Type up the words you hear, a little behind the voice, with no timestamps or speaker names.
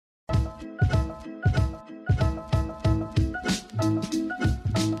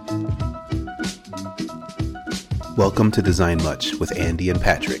Welcome to Design Much with Andy and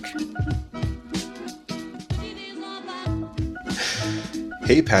Patrick.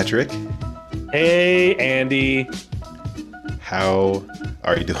 Hey, Patrick. Hey, Andy. How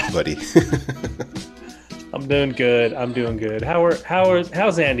are you doing, buddy? I'm doing good.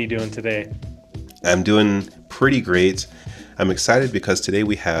 How's Andy doing today? I'm doing pretty great. I'm excited because today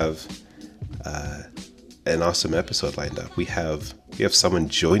we have an awesome episode lined up. We have someone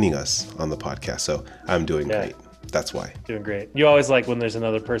joining us on the podcast, so I'm doing great. That's why. Doing great. You always like when there's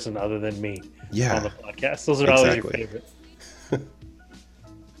another person other than me on the podcast. Those are always your favorite.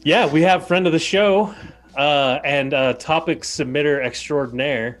 Yeah, we have friend of the show and topic submitter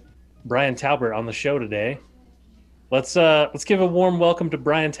extraordinaire, Brian Talbert, on the show today. Let's give a warm welcome to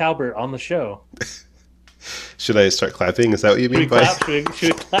Brian Talbert on the show. Should I start clapping? Is that what you mean? Should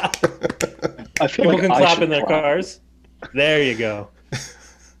we clap? I feel People like can I clap should in their cars. There you go.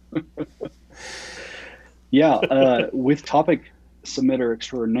 Yeah, with topic submitter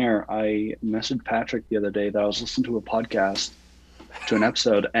extraordinaire, I messaged Patrick the other day that I was listening to a podcast, to an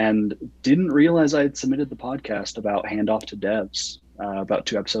episode, and didn't realize I had submitted the podcast about handoff to devs about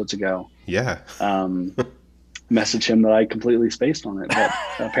 2 episodes ago. Yeah. Messaged him that I completely spaced on it, but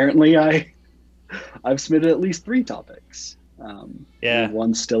apparently I've submitted at least 3 topics.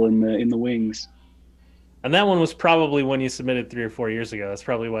 One's still in the wings. And that one was probably when you submitted 3 or 4 years ago. That's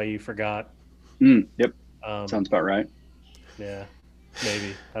probably why you forgot. Yep. Sounds about right. Yeah,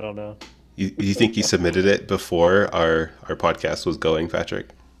 maybe. I don't know. You think you submitted it before our podcast was going, Patrick?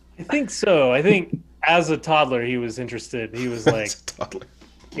 I think so. I think as a toddler, he was interested. He was like,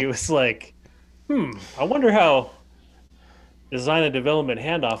 I wonder how design and development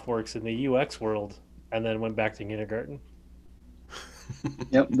handoff works in the UX world, and then went back to kindergarten.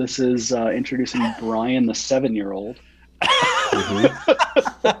 Yep, this is introducing Brian, the 7-year-old.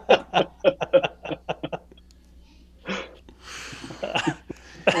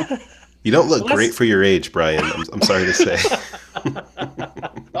 You don't look great for your age, Brian. I'm sorry to say.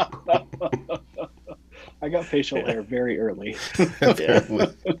 I got facial hair very early.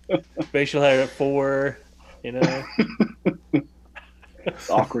 Facial hair at 4, you know.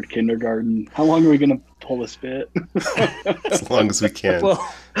 Awkward kindergarten. How long are we going to pull this bit? As long as we can. Well,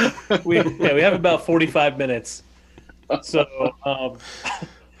 we have about 45 minutes. So, no,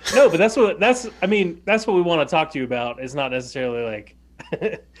 but that's what we want to talk to you about. It's not necessarily like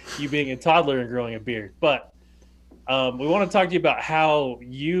you being a toddler and growing a beard, but we want to talk to you about how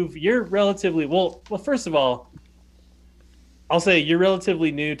you're relatively well. First of all, I'll say you're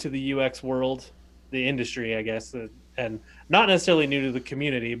relatively new to the UX world, the industry, I guess, and not necessarily new to the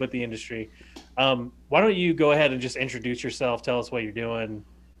community, but the industry. Why don't you go ahead and just introduce yourself? Tell us what you're doing,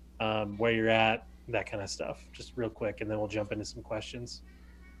 where you're at, that kind of stuff, just real quick, and then we'll jump into some questions.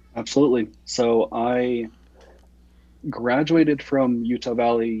 Absolutely. So I graduated from Utah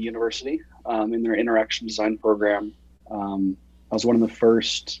Valley University in their interaction design program. I was one of the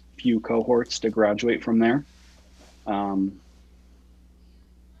first few cohorts to graduate from there.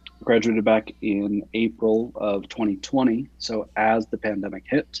 Graduated back in April of 2020, so as the pandemic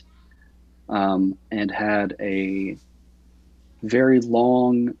hit, and had a very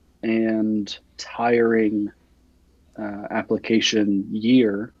long and tiring application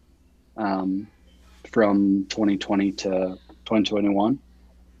year from 2020 to 2021.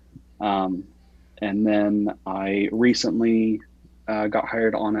 And then I recently got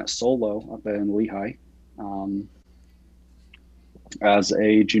hired on at Solo up in Lehigh as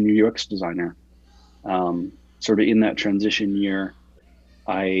a junior UX designer. Sort of in that transition year,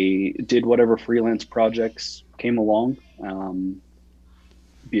 I did whatever freelance projects came along,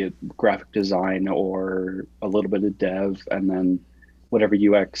 be it graphic design or a little bit of dev, and then whatever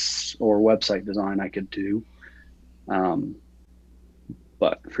UX or website design I could do.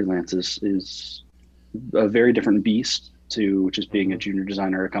 But freelance is a very different beast to just being a junior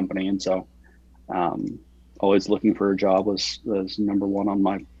designer at a company. And so always looking for a job was number one on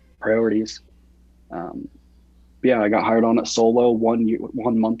my priorities. I got hired on at Solo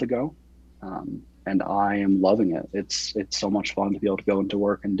 1 month ago. And I am loving it. It's so much fun to be able to go into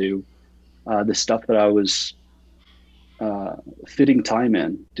work and do the stuff that I was fitting time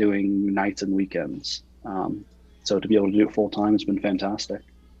in, doing nights and weekends. So to be able to do it full time has been fantastic.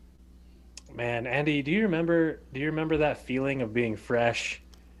 Man, Andy, do you remember that feeling of being fresh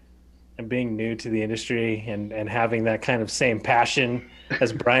and being new to the industry and having that kind of same passion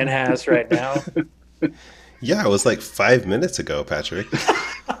as Brian has right now? Yeah, it was like 5 minutes ago, Patrick.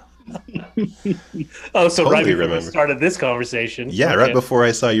 Oh, so totally right before we started this conversation. Yeah, okay. Right before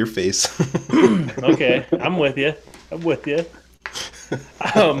I saw your face. Okay, I'm with you.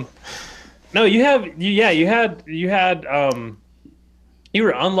 No, you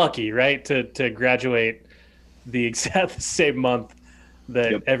were unlucky, right? To graduate the exact same month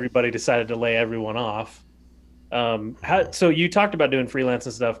that Yep. everybody decided to lay everyone off. So you talked about doing freelance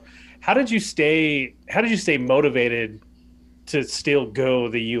and stuff. How did you stay motivated to still go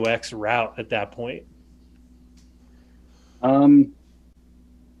the UX route at that point? Um,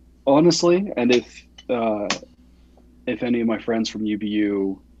 Honestly, and if any of my friends from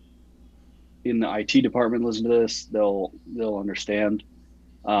UVU in the IT department listen to this, they'll understand.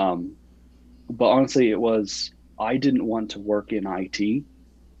 Um, but honestly, it was I didn't want to work in IT,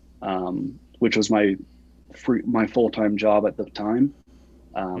 which was my full time job at the time.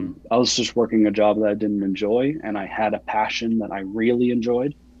 Hmm. I was just working a job that I didn't enjoy, and I had a passion that I really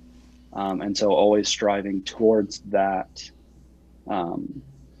enjoyed, and so always striving um,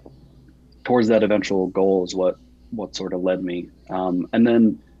 towards that eventual goal is what sort of led me. And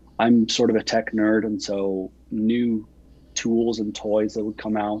then I'm sort of a tech nerd, and so new tools and toys that would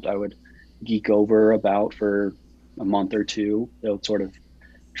come out, I would geek over about for a month or two. That would sort of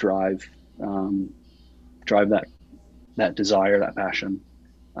drive um, drive that desire, that passion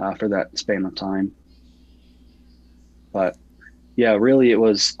for that span of time. But yeah, really, it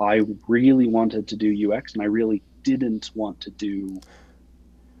was I really wanted to do UX, and I really didn't want to do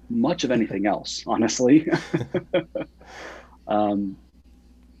much of anything else, honestly. um,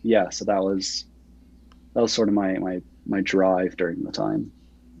 yeah, so that was sort of my drive during the time.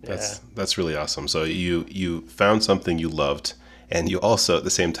 Yeah. That's really awesome. So you found something you loved, and you also at the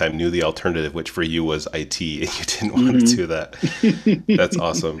same time knew the alternative, which for you was IT, and you didn't want to Hmm. do that. That's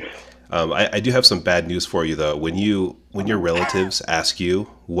awesome. I do have some bad news for you though. When your relatives ask you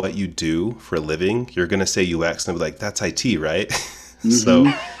what you do for a living, you're gonna say UX, and they'll be like, "That's IT, right?" So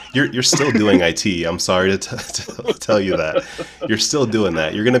Hmm. you're still doing IT. I'm sorry to tell you that you're still doing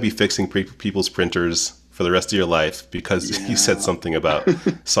that. You're gonna be fixing people's printers for the rest of your life because you said Yeah. something about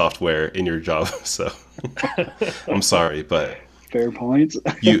software in your job. So I'm sorry, but Fair point.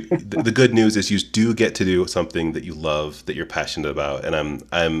 the good news is you do get to do something that you love, that you're passionate about, and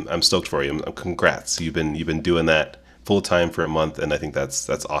I'm stoked for you. Congrats. You've been doing that full time for a month, and I think that's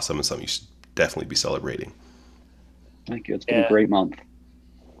awesome and something you should definitely be celebrating. Thank you. It's been a Yeah. great month.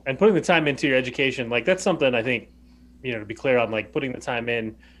 And putting the time into your education, like that's something I think, to be clear on, like putting the time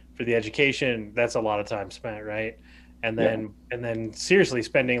in for the education, that's a lot of time spent, right? And Yeah. then seriously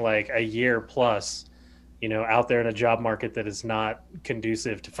spending like a year plus, out there in a job market that is not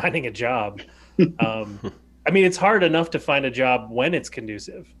conducive to finding a job. Um, I mean, it's hard enough to find a job when it's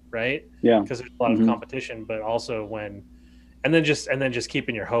conducive, right? Yeah. Because there's a lot of Hmm. competition, but also and then just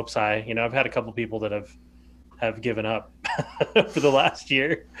keeping your hopes high. I've had a couple people that have given up for the last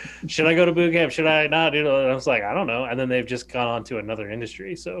year. Should I go to boot camp? Should I not? And I was like, I don't know. And then they've just gone on to another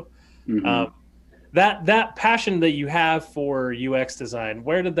industry. So Hmm. um, that passion that you have for UX design,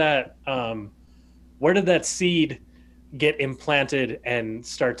 where did that seed get implanted and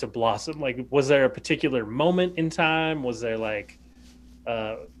start to blossom? Like, was there a particular moment in time? Was there like,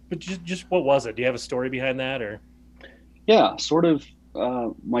 uh, but just what was it? Do you have a story behind that, or? Yeah, sort of.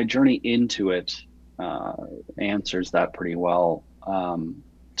 My journey into it uh, answers that pretty well.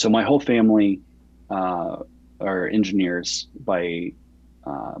 So my whole family uh, are engineers by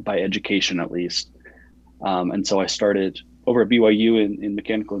education, at least. And so I started over at BYU in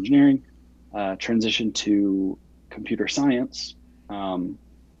mechanical engineering, transitioned to computer science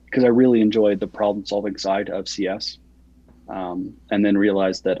because I really enjoyed the problem solving side of CS, and then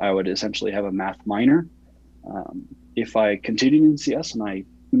realized that I would essentially have a math minor um, if I continued in CS and I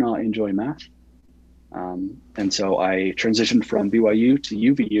do not enjoy math. And so I transitioned from BYU to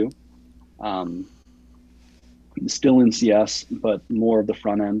UVU, um, still in CS, but more of the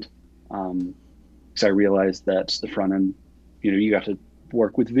front end. Because I realized that the front end, you got to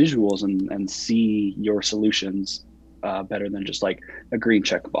work with visuals and see your solutions better than just like a green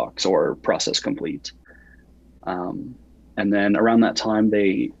checkbox or process complete. Um, and then around that time,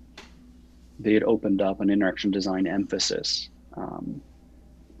 they had opened up an interaction design emphasis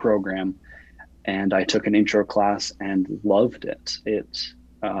program, and I took an intro class and loved it. It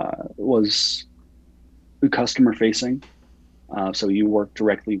was customer facing, so you work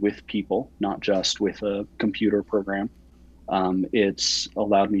directly with people, not just with a computer program. It's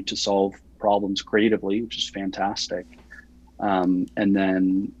allowed me to solve problems creatively, which is fantastic. And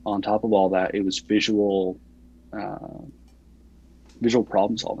then on top of all that, it was uh, visual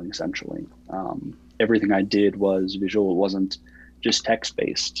problem solving essentially. Everything I did was visual; it wasn't just text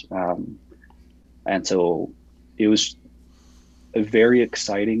based. And so it was a very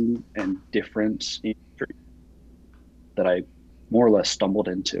exciting and different industry that I more or less stumbled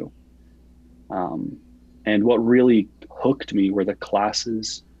into. Um, and what really hooked me were the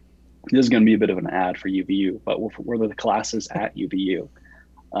classes. This is going to be a bit of an ad for UVU, but were the classes at UVU.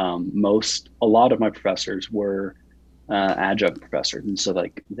 A lot of my professors were adjunct professors, and so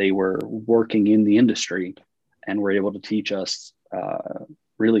like they were working in the industry and were able to teach us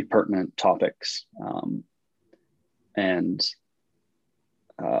really pertinent topics. And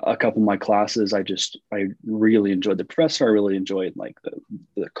a couple of my classes, I really enjoyed the professor. I really enjoyed like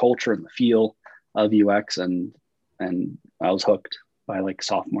the culture and the feel of UX, and I was hooked by like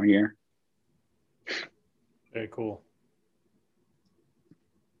sophomore year. Very cool.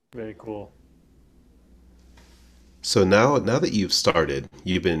 Very cool. So now that you've started,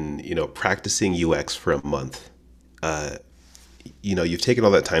 you've been, practicing UX for a month. Uh, you've taken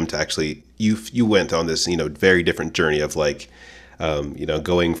all that time to actually, you went on this, very different journey of like,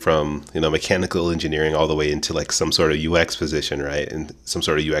 going from, mechanical engineering all the way into like some sort of UX position, right? And some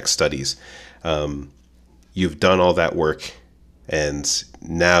sort of UX studies. You've done all that work, and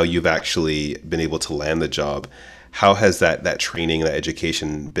now you've actually been able to land the job. How has that training, that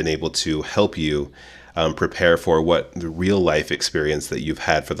education been able to help you prepare for what the real life experience that you've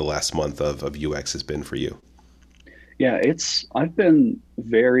had for the last month of UX has been for you? Yeah, I've been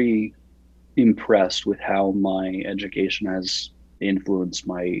very impressed with how my education has influenced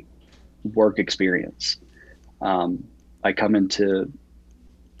my work experience. I come into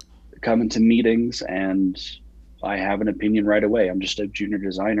meetings and I have an opinion right away. I'm just a junior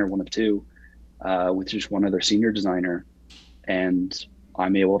designer, one of two, with just one other senior designer, and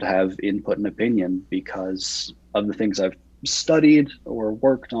I'm able to have input and opinion because of the things I've studied or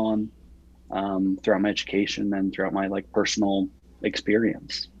worked on throughout my education and throughout my like personal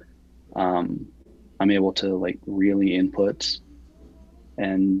experience. I'm able to like really input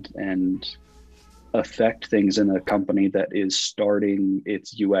and affect things in a company that is starting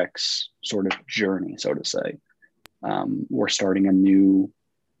its UX sort of journey, so to say. We're starting a new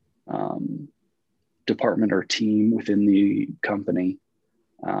department or team within the company,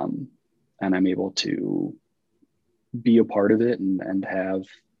 and I'm able to be a part of it and have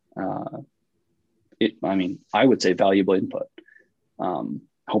it. I mean, I would say valuable input.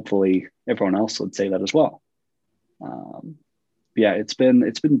 Hopefully, everyone else would say that as well. Yeah, it's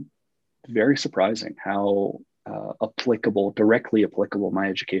been very surprising how directly applicable my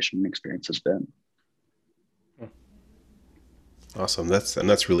education experience has been. Awesome.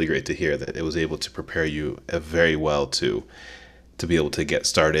 That's really great to hear that it was able to prepare you very well to be able to get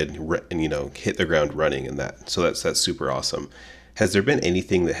started and hit the ground running in that. So that's super awesome. Has there been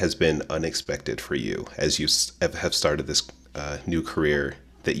anything that has been unexpected for you as you have started this new career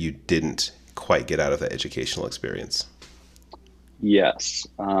that you didn't quite get out of that educational experience? Yes.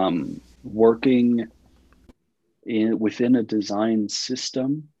 Working within a design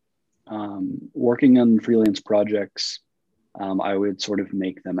system, working on freelance projects, I would sort of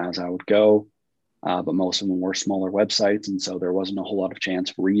make them as I would go, but most of them were smaller websites, and so there wasn't a whole lot of chance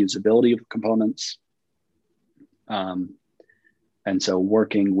for reusability of components. And so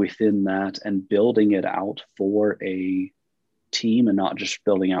working within that and building it out for a team and not just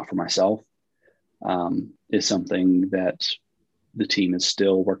building out for myself is something that the team is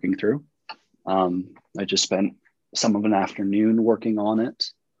still working through. I just spent some of an afternoon working on it,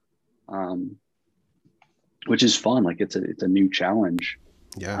 which is fun. Like it's a new challenge.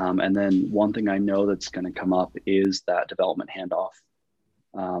 Yeah. And then one thing I know that's going to come up is that development handoff.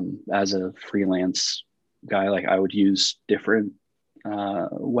 As a freelance guy, like I would use different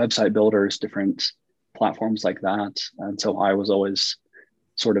website builders, different platforms like that. And so I was always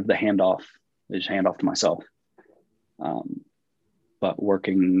sort of the handoff to myself. But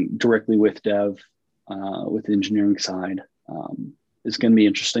working directly with dev, with the engineering side, is going to be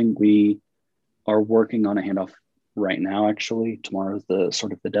interesting. We are working on a handoff right now. Actually, tomorrow's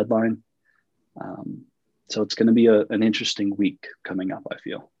the deadline. So it's going to be an interesting week coming up, I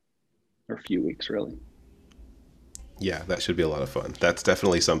feel, or a few weeks really. Yeah, that should be a lot of fun. That's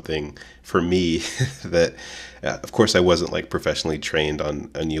definitely something for me that, of course, I wasn't like professionally trained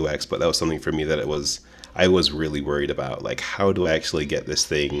on UX, but that was something for me that I was really worried about. Like, how do I actually get this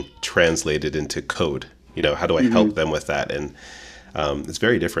thing translated into code? How do I help them with that? And it's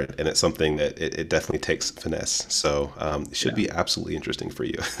very different, and it's something that it definitely takes finesse. So it should be absolutely interesting for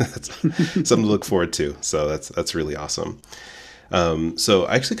you. That's something to look forward to. So that's really awesome. So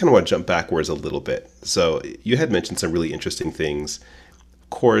I actually kind of want to jump backwards a little bit. So you had mentioned some really interesting things. Of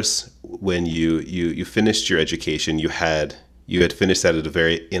course, when you finished your education, you had finished that at a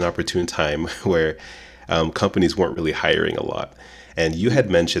very inopportune time where companies weren't really hiring a lot. And you had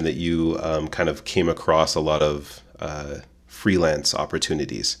mentioned that you kind of came across a lot of freelance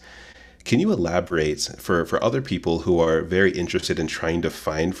opportunities. Can you elaborate for other people who are very interested in trying to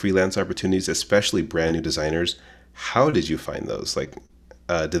find freelance opportunities, especially brand new designers? How did you find those? Like,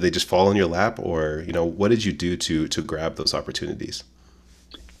 did they just fall in your lap, or what did you do to grab those opportunities?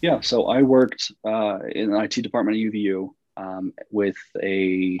 Yeah, so I worked in the IT department at UVU with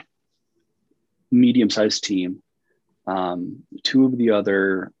a medium-sized team. Two of the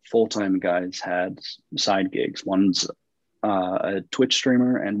other full-time guys had side gigs. One's a Twitch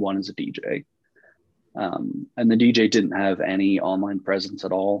streamer and one is a DJ. And the DJ didn't have any online presence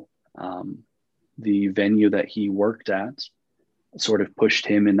at all. The venue that he worked at sort of pushed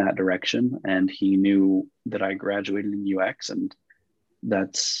him in that direction, and he knew that I graduated in UX, and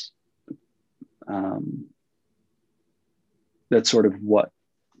that's sort of what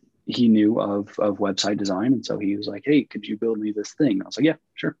he knew of website design. And so he was like, "Hey, could you build me this thing?" I was like, "Yeah,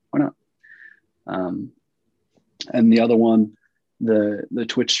 sure, why not?" And the other one, the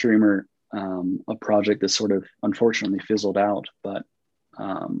Twitch streamer, a project that sort of unfortunately fizzled out, but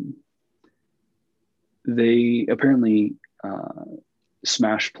they apparently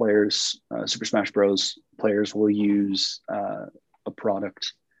Smash players, Super Smash Bros. Players will use a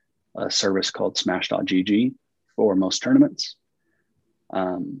service called Smash.gg for most tournaments.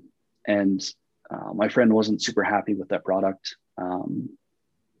 And my friend wasn't super happy with that product.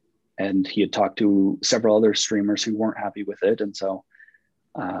 And he had talked to several other streamers who weren't happy with it. And so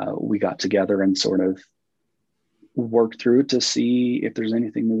we got together and sort of worked through it to see if there's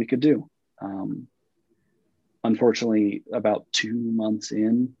anything that we could do. Unfortunately, about 2 months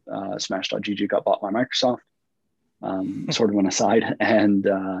in, Smash.gg got bought by Microsoft, sort of an aside. And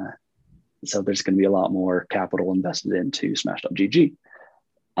so there's going to be a lot more capital invested into Smash.gg.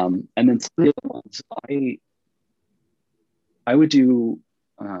 And then some of the other ones, I would do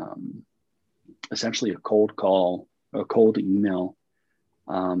essentially a cold call, a cold email.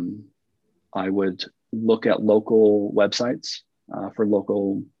 I would look at local websites for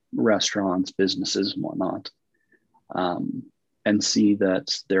local restaurants, businesses, and whatnot, and see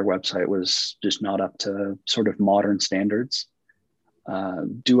that their website was just not up to sort of modern standards.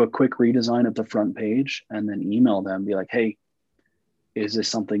 Do a quick redesign of the front page and then email them, be like, "Hey, is this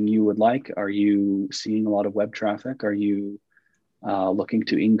something you would like? Are you seeing a lot of web traffic? Are you looking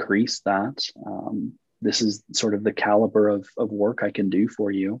to increase that? This is sort of the caliber of work I can do for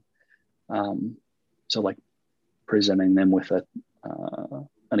you." So like presenting them with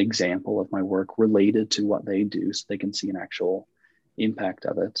an example of my work related to what they do, so they can see an actual impact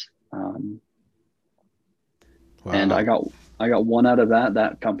of it. Wow. And I got one out of that.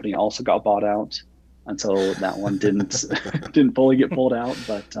 That company also got bought out, and so that one didn't fully get pulled out.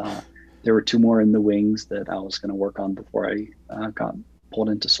 But there were two more in the wings that I was going to work on before I got pulled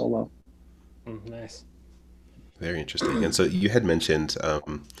into solo. Nice. Very interesting. And so you had mentioned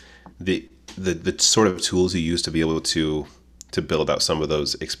the sort of tools you use to be able to build out some of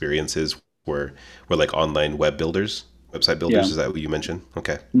those experiences were like online web builders, website builders. Yeah. Is that what you mentioned?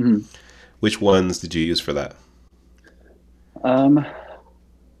 Okay. Mm-hmm. Which ones did you use for that?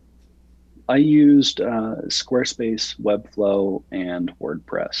 I used Squarespace, Webflow, and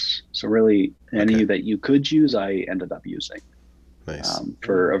WordPress. So really any that you could use, I ended up using. Nice.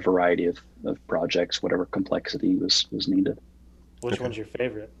 For a variety of projects, whatever complexity was needed. Which one's your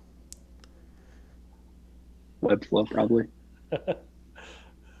favorite? Webflow, probably.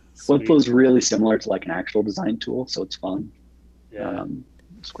 Webflow is really similar to like an actual design tool, so it's fun. Yeah.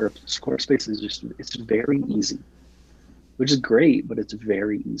 Squarespace is it's very easy, which is great, but it's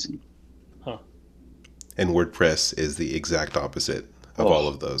very easy. Huh. And WordPress is the exact opposite of all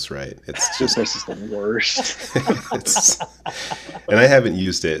of those, right? It's just this is the worst. And I haven't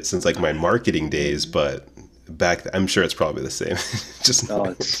used it since like my marketing days, but I'm sure it's probably the same. Just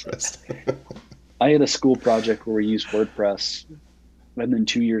WordPress. I had a school project where we used WordPress, and then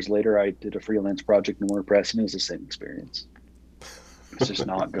 2 years later, I did a freelance project in WordPress, and it was the same experience. It's just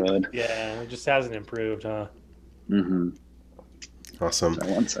not good. Yeah, it just hasn't improved, huh? Mm-hmm. Awesome.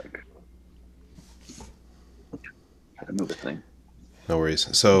 Sorry, one sec. Had to move a thing. No worries.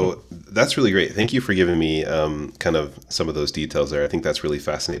 So that's really great. Thank you for giving me kind of some of those details there. I think that's really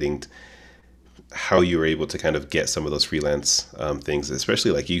fascinating how you were able to kind of get some of those freelance things,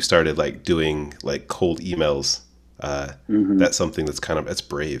 especially like you started like doing like cold emails. That's something that's it's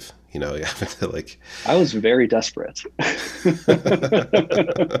brave, you have to like. I was very desperate.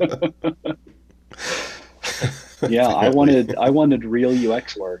 Yeah, I wanted real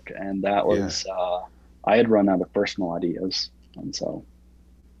UX work, and that was I had run out of personal ideas, and so.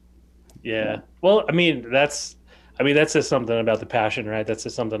 Yeah. Well, I mean that says something about the passion, right? That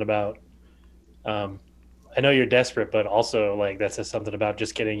says something about. I know you're desperate, but also like that says something about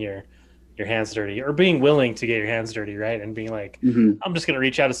just getting your your hands dirty, or being willing to get your hands dirty, right? And being like, Hmm. I'm just going to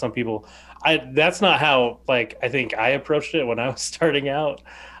reach out to some people. That's not how, like, I think I approached it when I was starting out.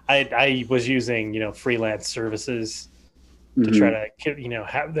 I was using, freelance services to try Hmm. to,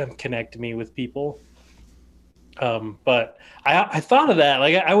 have them connect me with people. But I thought of that.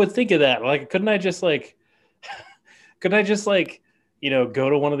 Like, I would think of that. Like, couldn't I just like, go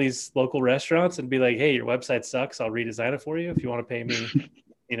to one of these local restaurants and be like, hey, your website sucks. I'll redesign it for you if you want to pay me,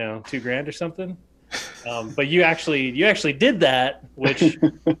 $2,000 or something. But you actually did that, which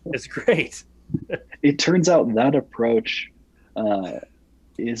is great. It turns out that approach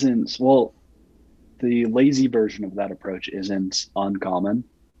isn't, well, the lazy version of that approach isn't uncommon,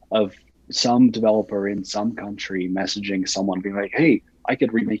 of some developer in some country messaging someone being like, hey, I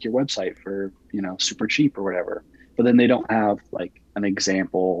could remake your website for, super cheap or whatever. But then they don't have like an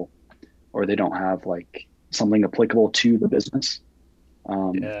example, or they don't have like something applicable to the business.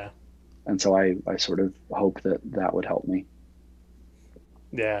 Yeah. And so I sort of hope that that would help me.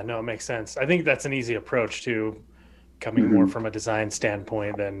 Yeah, no, it makes sense. I think that's an easy approach to coming more Hmm. from a design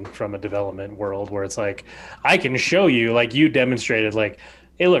standpoint than from a development world, where it's like, I can show you, like you demonstrated, like,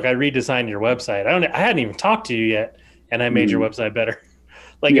 hey, look, I redesigned your website. I hadn't even talked to you yet, and I made your Hmm. website better.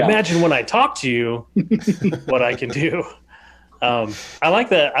 Like, Yeah. imagine when I talk to you, what I can do. I like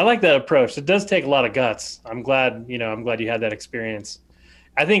that. I like that approach. It does take a lot of guts. I'm glad you had that experience.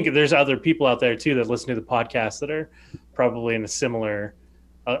 I think there's other people out there too that listen to the podcast that are probably in a similar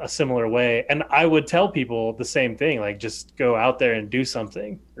way. And I would tell people the same thing, like, just go out there and do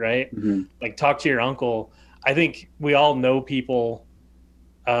something, right? Hmm. Like, talk to your uncle. I think we all know people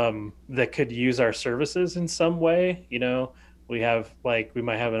that could use our services in some way. We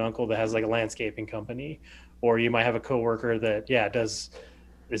might have an uncle that has like a landscaping company, or you might have a coworker that,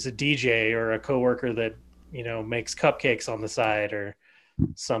 is a DJ, or a coworker that, makes cupcakes on the side or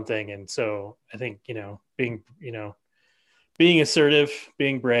something. And so I think, being assertive,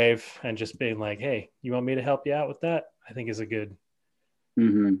 being brave, and just being like, hey, you want me to help you out with that? I think is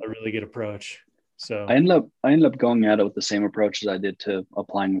Hmm. a really good approach. So I ended up going at it with the same approach as I did to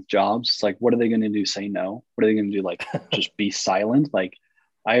applying with jobs. It's like, what are they going to do? Say no? What are they going to do? Like, just be silent? Like,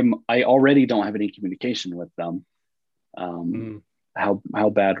 I already don't have any communication with them. Um, mm, how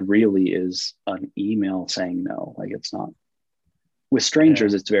bad really is an email saying no? Like, it's not. With yeah,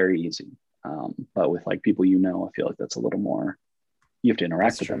 strangers, it's very easy. But with like people, I feel like that's a little more. You have to that's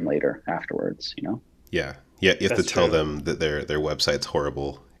interact with them true. later afterwards. Yeah. Yeah. You have to That's tell true. them that their website's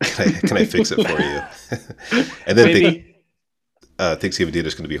horrible. Can I fix it for you? And then maybe Thanksgiving dinner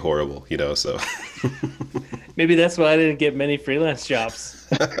is going to be horrible, so. maybe that's why I didn't get many freelance jobs.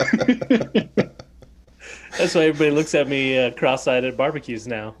 That's why everybody looks at me cross-eyed at barbecues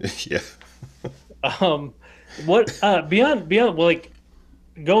now. Yeah. Um, what beyond well, like,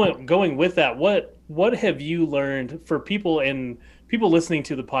 going with that, what have you learned for people listening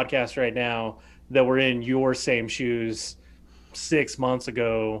to the podcast right now that were in your same shoes 6 months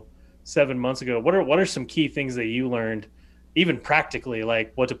ago, 7 months ago? What are some key things that you learned, even practically,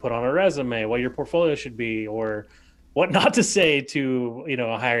 like what to put on a resume, what your portfolio should be, or what not to say to,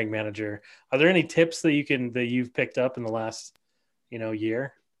 a hiring manager? Are there any tips that you've picked up in the last,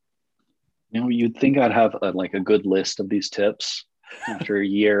 year? You'd think I'd have like a good list of these tips after a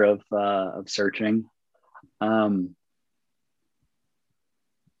year of searching. Um,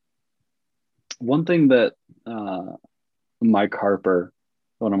 One thing that Mike Harper,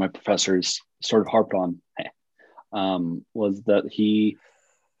 one of my professors, sort of harped on, was that he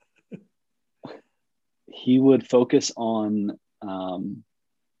would focus on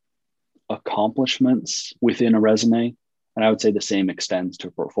accomplishments within a resume, and I would say the same extends to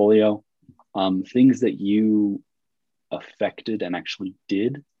a portfolio. Things that you affected and actually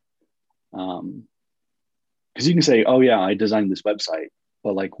did. Because you can say, oh yeah, I designed this website,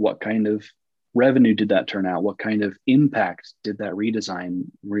 but like, what kind of revenue did that turn out? What kind of impact did that redesign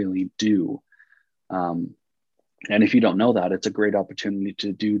really do? Um, and if you don't know that, it's a great opportunity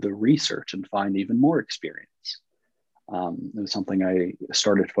to do the research and find even more experience. It was something I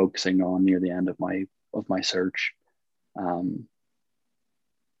started focusing on near the end of my search. Um,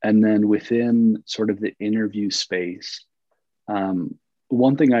 and then within sort of the interview space, um,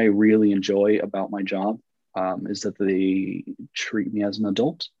 one thing I really enjoy about my job is that they treat me as an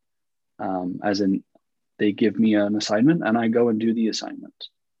adult, as in they give me an assignment and I go and do the assignment.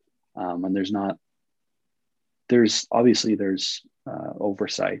 And there's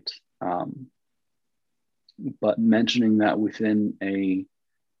oversight, but mentioning that within a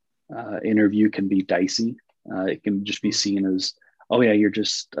interview can be dicey. It can just be seen as, oh yeah, you're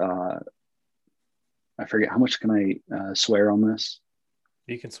just, I forget how much can I swear on this.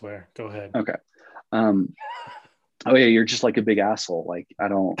 You can swear. Go ahead. Okay. Oh yeah, you're just like a big asshole. Like I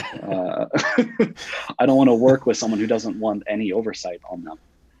don't, I don't want to work with someone who doesn't want any oversight on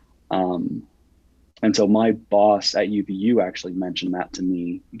them. And so my boss at UVU actually mentioned that to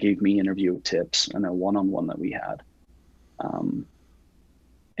me, gave me interview tips and a one-on-one that we had. And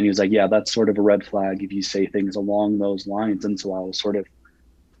he was like, yeah, that's sort of a red flag if you say things along those lines. And so I was sort of,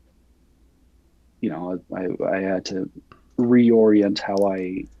 I had to reorient how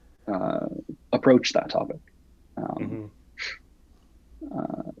I approach that topic.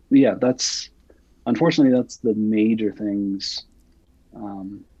 Yeah, unfortunately, that's the major things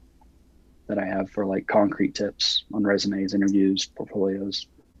that I have for like concrete tips on resumes, interviews, portfolios.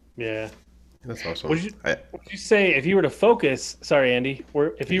 Yeah. That's awesome. Would you say if you were to focus, sorry, Andy,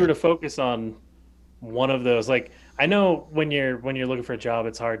 if you were to focus on one of those, like I know when you're looking for a job,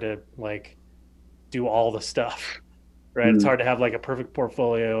 it's hard to like do all the stuff, right? Mm-hmm. It's hard to have like a perfect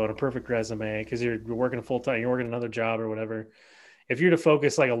portfolio and a perfect resume because you're working full time, you're working another job or whatever. If you're to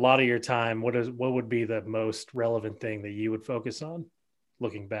focus like a lot of your time, what would be the most relevant thing that you would focus on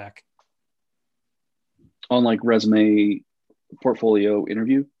looking back? On like resume, portfolio,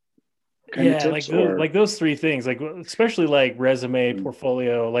 interview? Like those three things, like especially like resume,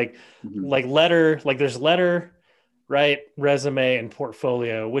 portfolio, like letter, like there's letter, right? Resume and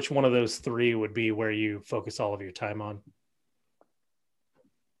portfolio. Which one of those three would be where you focus all of your time on?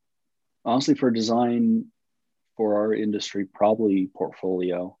 Honestly, for design, for our industry, probably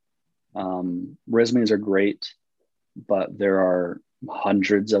portfolio. Resumes are great, but there are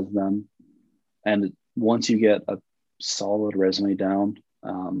hundreds of them. And once you get a solid resume down,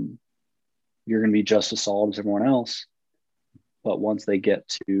 you're going to be just as solid as everyone else. But once they get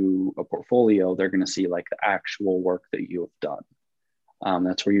to a portfolio, they're going to see like the actual work that you have done.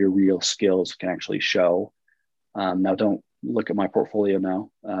 That's where your real skills can actually show. Now, don't look at my portfolio now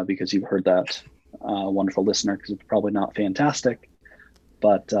because you've heard that wonderful listener, because it's probably not fantastic.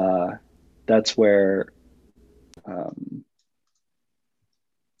 But that's where,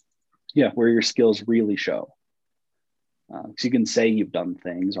 where your skills really show. Because you can say you've done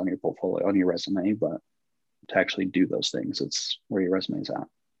things on your portfolio, on your resume, but to actually do those things, it's where your resume is at.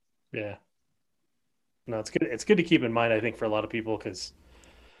 Yeah. No, it's good. It's good to keep in mind, I think, for a lot of people, because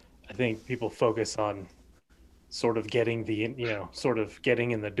I think people focus on sort of getting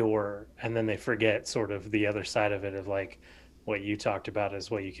getting in the door, and then they forget sort of the other side of it, of like what you talked about is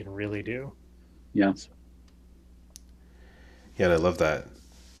what you can really do. Yeah. Yeah, and I love that.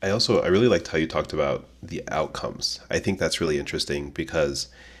 I really liked how you talked about the outcomes. I think that's really interesting, because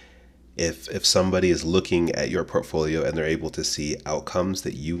if somebody is looking at your portfolio and they're able to see outcomes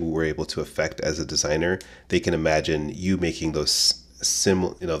that you were able to affect as a designer, they can imagine you making those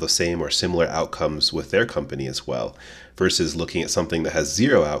the same or similar outcomes with their company as well, versus looking at something that has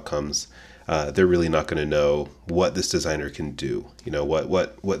zero outcomes. They're really not going to know what this designer can do,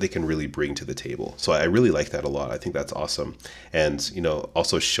 what they can really bring to the table. So I really like that a lot. I think that's awesome. And,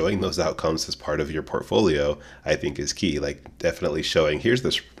 also showing those outcomes as part of your portfolio, I think is key. Like definitely showing, here's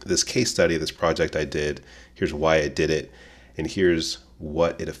this case study, this project I did, here's why I did it, and here's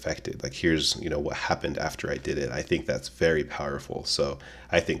what it affected. Like here's, what happened after I did it. I think that's very powerful. So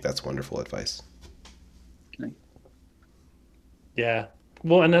I think that's wonderful advice. Okay. Yeah.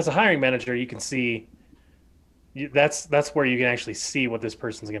 Well, and as a hiring manager, you can see that's where you can actually see what this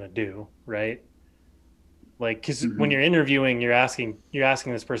person's going to do, right? Like, because when you're interviewing, you're asking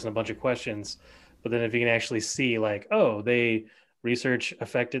this person a bunch of questions, but then if you can actually see, like, oh, they research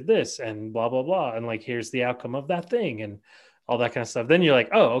affected this and blah blah blah, and like here's the outcome of that thing and all that kind of stuff, then you're like,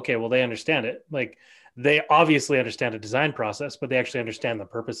 oh, okay, well they understand it. Like they obviously understand a design process, but they actually understand the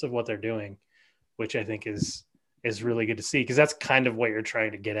purpose of what they're doing, which I think is really good to see, because that's kind of what you're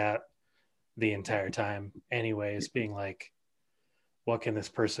trying to get at the entire time anyways, being like, what is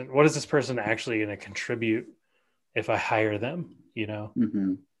this person actually going to contribute if I hire them,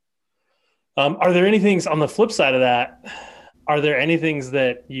 Are there any things on the flip side of that? Are there any things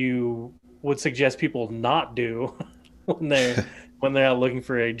that you would suggest people not do when they're out looking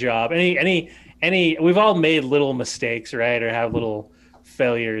for a job? Any we've all made little mistakes, right? Or have little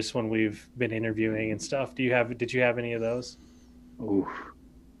failures when we've been interviewing and stuff. Did you have any of those? Oh,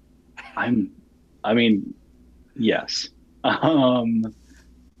 yes.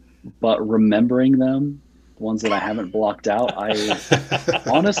 But remembering them, the ones that I haven't blocked out, I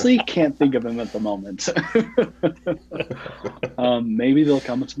honestly can't think of them at the moment. Maybe they'll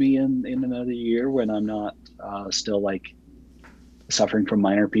come to me in another year when I'm not still like suffering from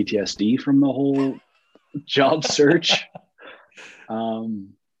minor PTSD from the whole job search.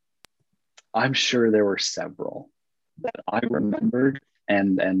 I'm sure there were several that I remembered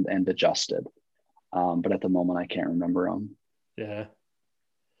and adjusted. But at the moment, I can't remember them. Yeah.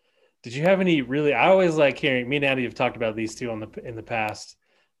 Did you have any really? I always like hearing. Me and Andy have talked about these two in the past.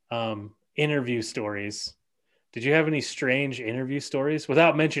 Interview stories. Did you have any strange interview stories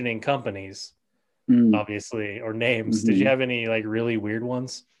without mentioning companies, obviously, or names? Mm-hmm. Did you have any like really weird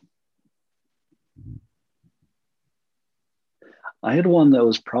ones? I had one that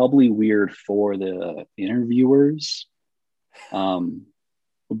was probably weird for the interviewers,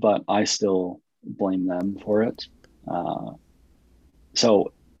 but I still blame them for it.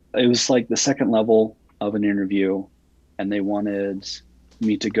 So it was like the second level of an interview, and they wanted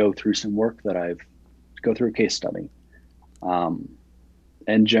me to go through some work that go through a case study.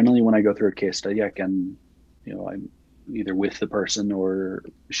 And generally when I go through a case study, I can, I'm either with the person or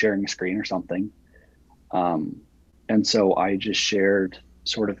sharing a screen or something. And so I just shared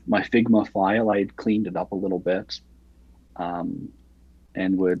sort of my Figma file. I had cleaned it up a little bit, and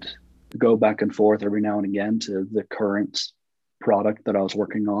would go back and forth every now and again to the current product that I was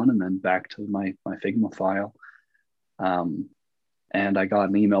working on, and then back to my Figma file. And I got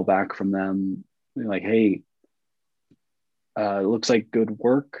an email back from them like, hey, it looks like good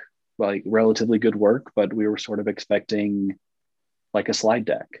work, like relatively good work, but we were sort of expecting like a slide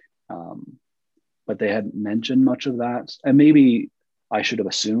deck. But they hadn't mentioned much of that. And maybe I should have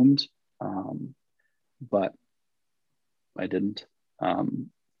assumed, but I didn't.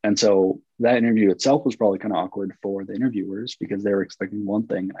 And so that interview itself was probably kind of awkward for the interviewers because they were expecting one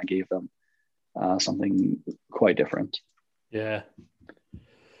thing and I gave them something quite different. Yeah.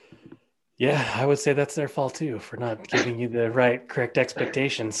 Yeah, I would say that's their fault too for not giving you the correct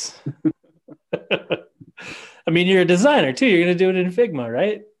expectations. I mean, you're a designer too. You're going to do it in Figma,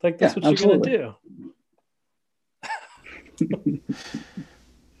 right? Like that's what absolutely. You're going to do.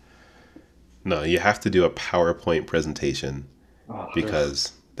 No, you have to do a PowerPoint presentation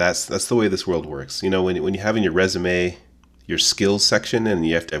because that's the way this world works. When you have in your resume your skills section and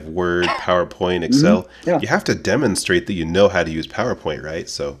you have to have Word, PowerPoint, Excel, you have to demonstrate that you know how to use PowerPoint, right?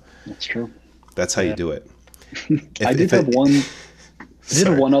 So that's true. That's how you do it. I did have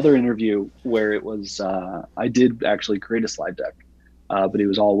one other interview where it was, I did actually create a slide deck, but it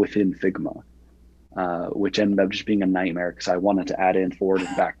was all within Figma, which ended up just being a nightmare because I wanted to add in forward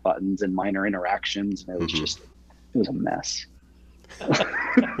and back buttons and minor interactions. And it was it was a mess.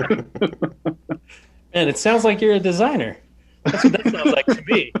 Man, it sounds like you're a designer. That's what that sounds like to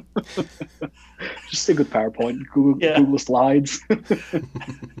me. Just stick with PowerPoint, Google Slides.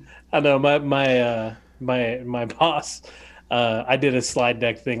 I know my boss. I did a slide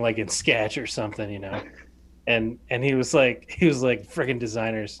deck thing like in Sketch or something, and he was like freaking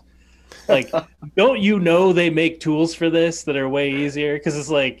designers. Like, don't you know they make tools for this that are way easier? Because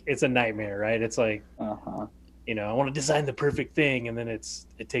it's a nightmare, right? It's like, I want to design the perfect thing, and then it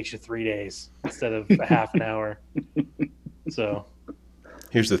takes you 3 days instead of a half an hour. So,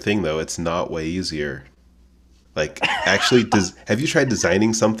 here's the thing, though: it's not way easier. Like, actually, have you tried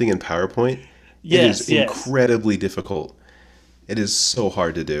designing something in PowerPoint? Yes, it is incredibly difficult. It is so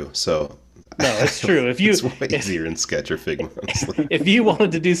hard to do. So, no, it's true. It's way easier in Sketch or Figma, honestly. If you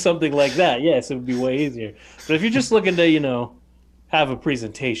wanted to do something like that, yes, it would be way easier. But if you're just looking to, have a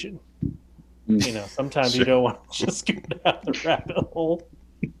presentation, sometimes you don't want to just go down the rabbit hole.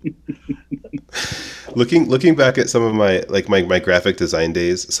 Looking back at some of my graphic design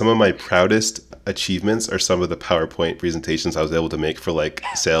days, some of my proudest achievements are some of the PowerPoint presentations I was able to make for like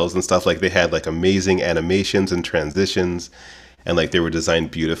sales and stuff. Like they had like amazing animations and transitions, and like they were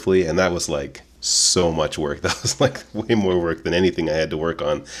designed beautifully, and that was like so much work. That was like way more work than anything I had to work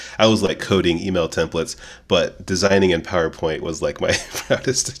on. I was like coding email templates, but designing in PowerPoint was like my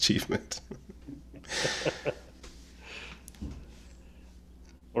proudest achievement.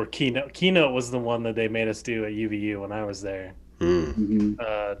 Or Keynote. Keynote was the one that they made us do at UVU when I was there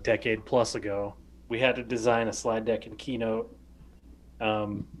a decade plus ago. We had to design a slide deck in Keynote.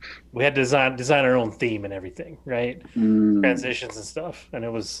 We had to design our own theme and everything, right? Transitions and stuff. And it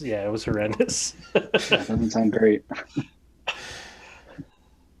was horrendous. That doesn't sound great.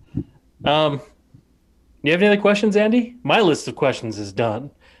 You have any other questions, Andy? My list of questions is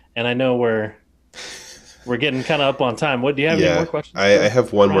done. And I know we're getting kind of up on time. What do you have any more questions? I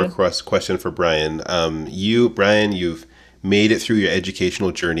have one more question for Brian. Brian, you've made it through your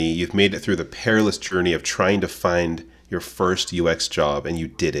educational journey. You've made it through the perilous journey of trying to find your first UX job, and you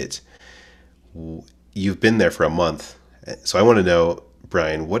did it. You've been there for a month. So I want to know,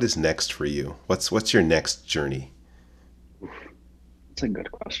 Brian, what is next for you? What's your next journey? That's a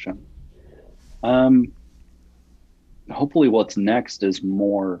good question. Hopefully what's next is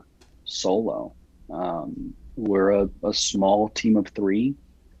more solo. we're a small team of three,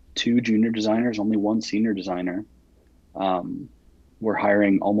 two junior designers, only one senior designer. We're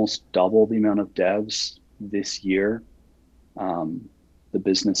hiring almost double the amount of devs this year. The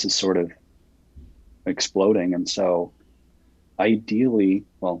business is sort of exploding. And so ideally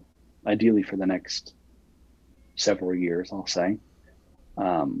for the next several years, I'll say,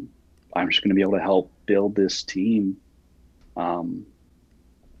 I'm just going to be able to help build this team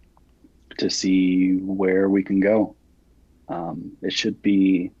to see where we can go. It should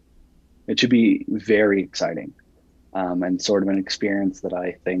be very exciting, and sort of an experience that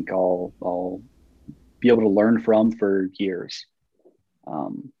I think I'll be able to learn from for years.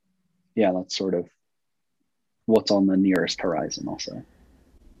 Yeah, that's sort of what's on the nearest horizon, I'll say.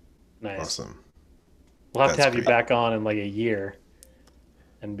 Nice. Awesome. We'll have to That's have you great. back on in like a year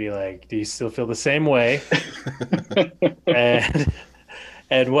and be like, do you still feel the same way? and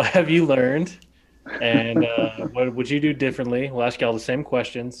and what have you learned? And what would you do differently? We'll ask you all the same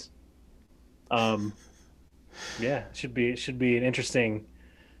questions. Um, yeah, it should be an interesting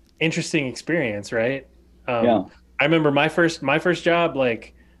experience, right? Yeah. I remember my first job,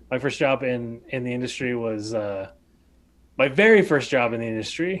 like my first job in the industry was my very first job in the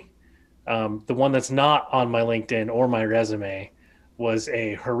industry. The one that's not on my LinkedIn or my resume was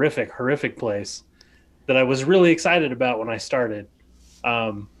a horrific place that I was really excited about when I started.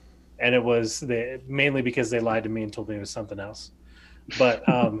 And it was mainly because they lied to me and told me it was something else. But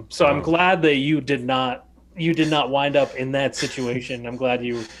so I'm glad that you did not wind up in that situation. I'm glad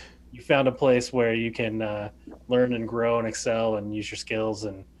you found a place where you can learn and grow and excel and use your skills,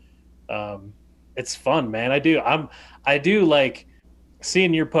 and it's fun, man. I do like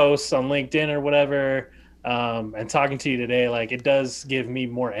seeing your posts on LinkedIn or whatever, and talking to you today. Like, it does give me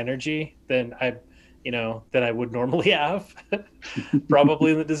more energy than I would normally have,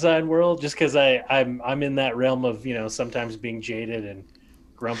 probably in the design world, just because I'm in that realm of sometimes being jaded and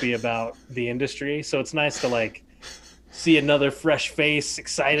grumpy about the industry. So it's nice to like see another fresh face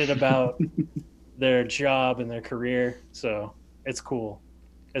excited about their job and their career. So it's cool.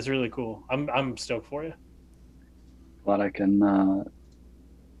 It's really cool. I'm stoked for you. Glad I can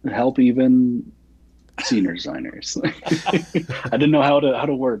help even senior designers. I didn't know how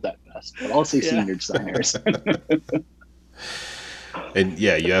to word that best, but I'll say Yeah. senior designers. And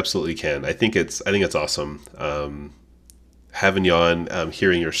yeah, you absolutely can. I think it's awesome. Having you on,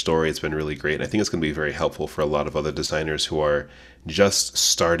 hearing your story, it's been really great. And I think it's going to be very helpful for a lot of other designers who are just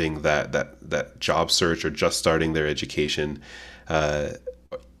starting that job search or just starting their education.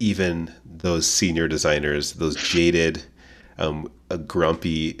 Even those senior designers, those jaded,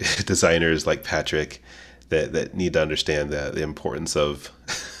 grumpy designers like Patrick, that need to understand the importance of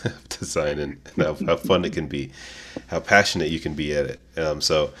design and how fun it can be, how passionate you can be at it.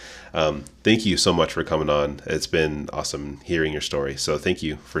 So thank you so much for coming on. It's been awesome hearing your story. So thank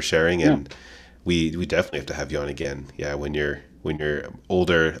you for sharing, and we definitely have to have you on again. Yeah, when you're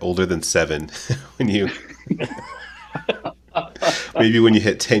older than 7, when you maybe when you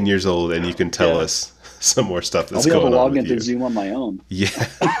hit 10 years old, and you can tell us some more stuff that's I'll be able going to on log with into you. Zoom on my own. Yeah.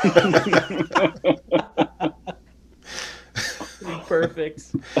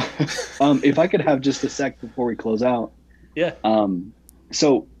 Perfect. If I could have just a sec before we close out. Yeah.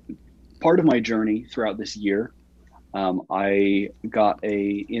 So part of my journey throughout this year, I got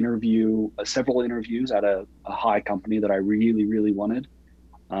several interviews at a high company that I really, really wanted.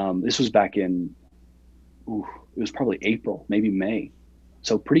 This was back in, it was probably April, maybe May.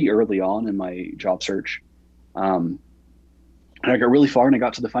 So pretty early on in my job search. And I got really far and I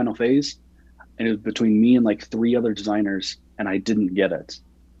got to the final phase, and it was between me and like 3 other designers, and I didn't get it.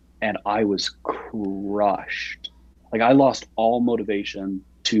 And I was crushed. Like, I lost all motivation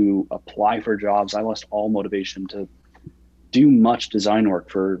to apply for jobs. I lost all motivation to do much design work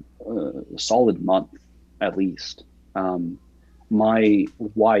for a solid month, at least. My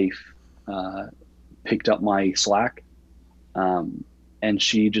wife picked up my Slack, and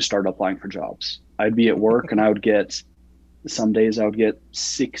she just started applying for jobs. I'd be at work and some days I would get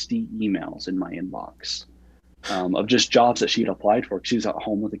 60 emails in my inbox of just jobs that she'd applied for. She was at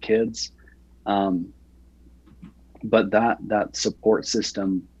home with the kids. But that support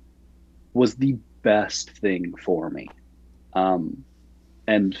system was the best thing for me.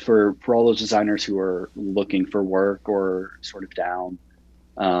 And for all those designers who are looking for work or sort of down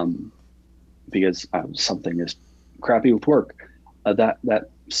because something is crappy with work, that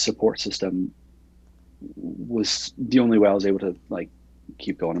support system was the only way I was able to like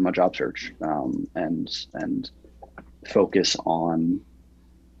keep going in my job search, and focus on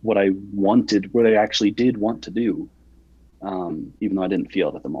what I wanted, what I actually did want to do, even though I didn't feel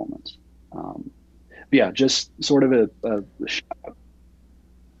it at the moment. yeah, just sort of a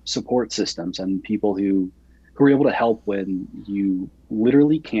support systems and people who are able to help when you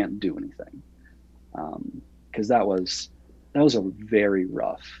literally can't do anything. Because that was a very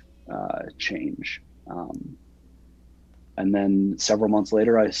rough change. And then several months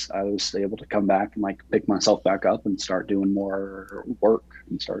later, I was able to come back and like pick myself back up and start doing more work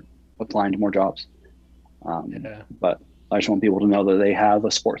and start applying to more jobs. But I just want people to know that they have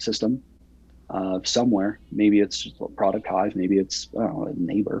a support system somewhere. Maybe it's just a Product Hive, maybe it's, I don't know, a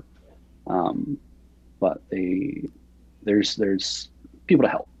neighbor. But there's people to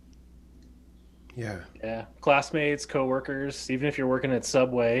help. Yeah. Classmates, coworkers, even if you're working at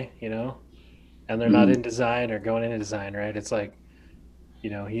Subway, and they're not in design or going into design, right? It's like,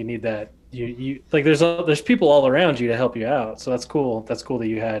 you need that. You like there's people all around you to help you out. So that's cool. That's cool that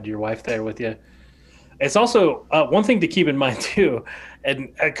you had your wife there with you. It's also one thing to keep in mind too,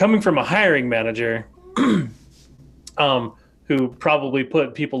 and coming from a hiring manager, who probably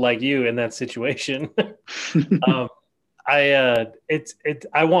put people like you in that situation. I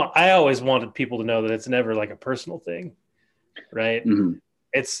always wanted people to know that it's never like a personal thing, right? Mm-hmm.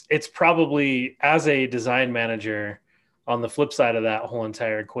 It's probably, as a design manager, on the flip side of that whole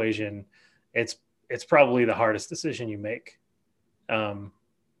entire equation, it's probably the hardest decision you make, and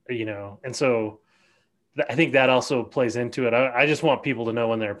so I think that also plays into it. I just want people to know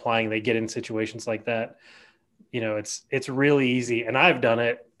when they're applying, they get in situations like that. It's really easy, and I've done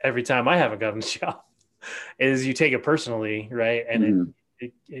it every time I haven't gotten a job. Is you take it personally, right? And it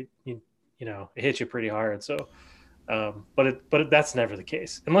hits you pretty hard. So, but that's never the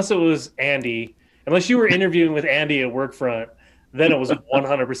case unless it was Andy. Unless you were interviewing with Andy at Workfront, then it was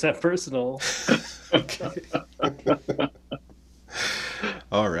 100% personal.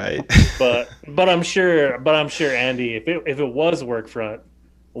 All right. But I'm sure Andy, if it was Workfront,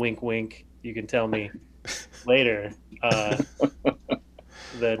 wink wink, you can tell me later.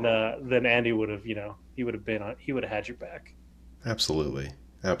 Then Andy would have, he would have had your back. Absolutely.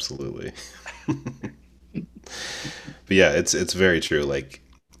 But yeah, it's very true. Like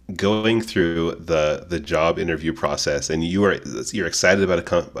going through the job interview process, and you're excited about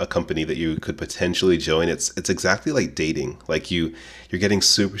a company that you could potentially join. It's exactly like dating. Like you're getting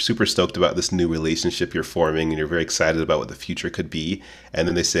super stoked about this new relationship you're forming, and you're very excited about what the future could be. And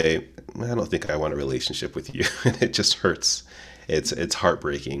then they say, I don't think I want a relationship with you, and it just hurts. It's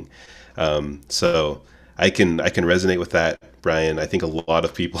heartbreaking. So I can resonate with that, Brian. I think a lot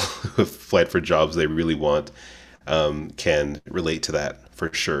of people who have applied for jobs they really want can relate to that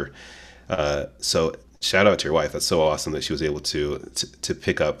for sure. So shout out to your wife. That's so awesome that she was able to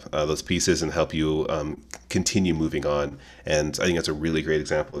pick up those pieces and help you continue moving on. And I think that's a really great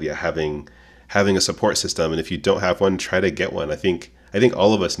example of having a support system. And if you don't have one, try to get one. I think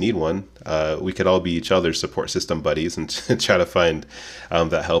all of us need one. We could all be each other's support system buddies and try to find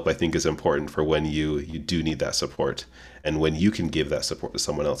that help. I think is important for when you do need that support, and when you can give that support to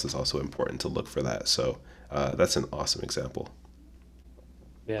someone else is also important to look for that. So that's an awesome example.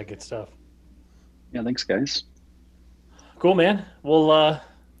 Yeah, good stuff. Yeah, thanks, guys. Cool, man. Well,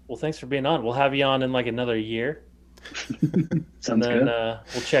 thanks for being on. We'll have you on in like another year. Sounds good.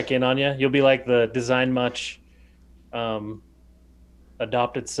 We'll check in on you. You'll be like the Design Much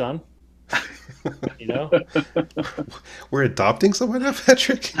adopted son. We're adopting someone now,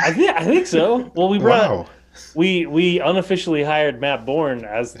 Patrick? I think so. Well, we unofficially hired Matt Bourne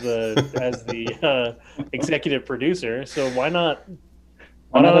as the executive producer. So why not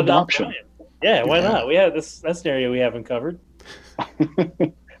adopt Brian? Yeah, why not? We have that's an area we haven't covered.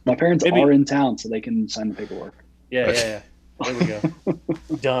 My parents are in town, so they can sign the paperwork. Yeah. There we go.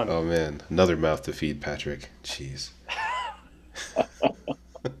 Done. Oh man, another mouth to feed, Patrick. Jeez.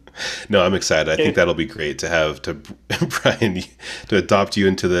 No, I'm excited. I think that'll be great to Brian to adopt you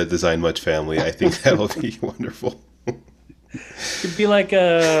into the Design Much family. I think that'll be wonderful. You'd be like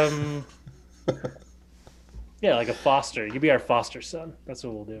like a foster. You'd be our foster son. That's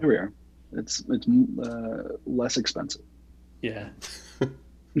what we'll do. Here we are. It's less expensive. Yeah.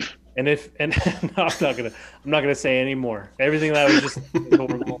 And no, I'm not gonna say any more. Everything that was just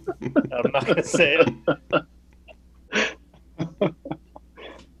horrible. I'm not gonna say it.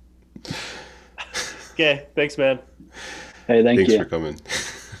 Okay, thanks, man. Hey, thanks you. Thanks for coming.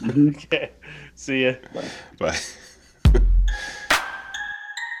 Okay, see ya. Bye.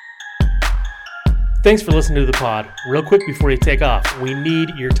 Thanks for listening to the pod. Real quick before you take off, we need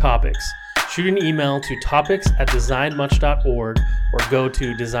your topics. Shoot an email to topics@designmuch.org or go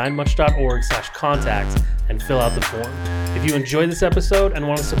to designmuch.org/contact and fill out the form. If you enjoyed this episode and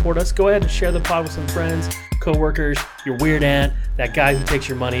want to support us, go ahead and share the pod with some friends. coworkers, your weird aunt, that guy who takes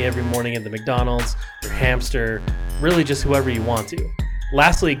your money every morning at the McDonald's, your hamster, really just whoever you want to.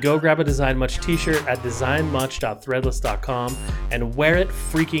 Lastly, go grab a Design Much t-shirt at designmuch.threadless.com and wear it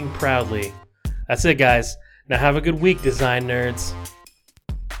freaking proudly. That's it, guys. Now have a good week, design nerds.